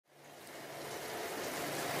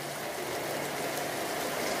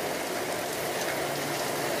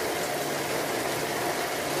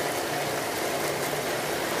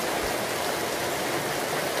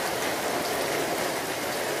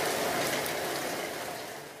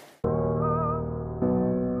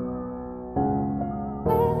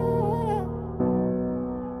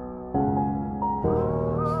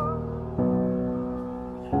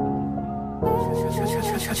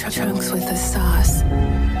Chunks with the sauce.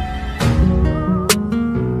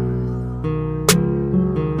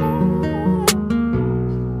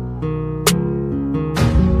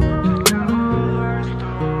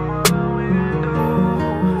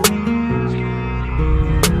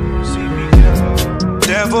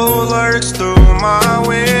 Devil lurks through my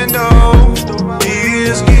window. He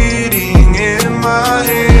is getting in my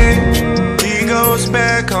head. He goes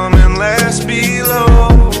back home and last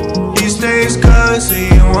below. He stays cause he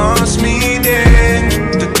wants me dead.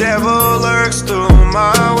 The devil lurks through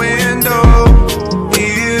my window. He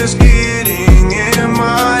is getting in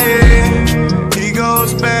my head. He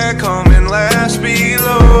goes back home and last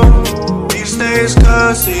below. He stays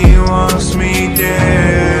cause he wants me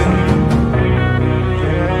dead.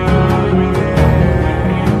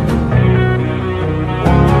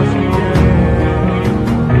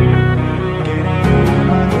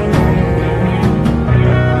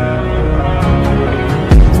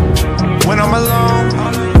 When I'm alone,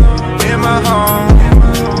 in my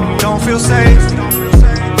home, don't feel safe,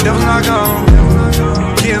 devil's not gone.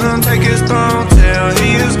 Kill him, take his throne till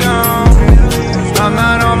he is gone. I'm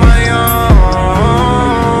not on my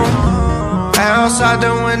own. Outside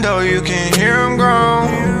the window you can hear him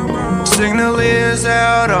groan. Signal is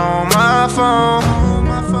out on my phone.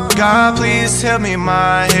 God please help me,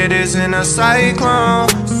 my head is in a cyclone.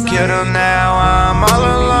 Killed him, now I'm all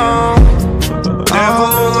alone.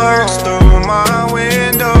 Devil lurks through my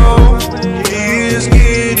window. He is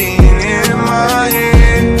getting in my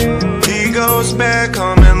head. He goes back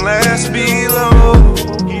home and last below.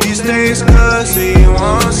 He stays cause he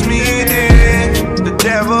wants me dead. The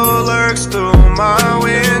devil lurks through my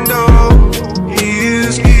window. He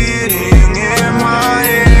is getting in my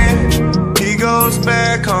head. He goes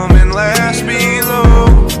back home and last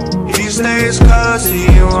below. He stays cause he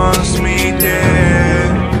wants me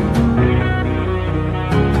dead.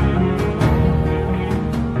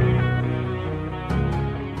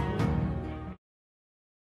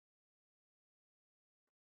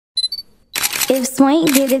 If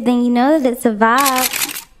Swank did it, then you know that it's a vibe.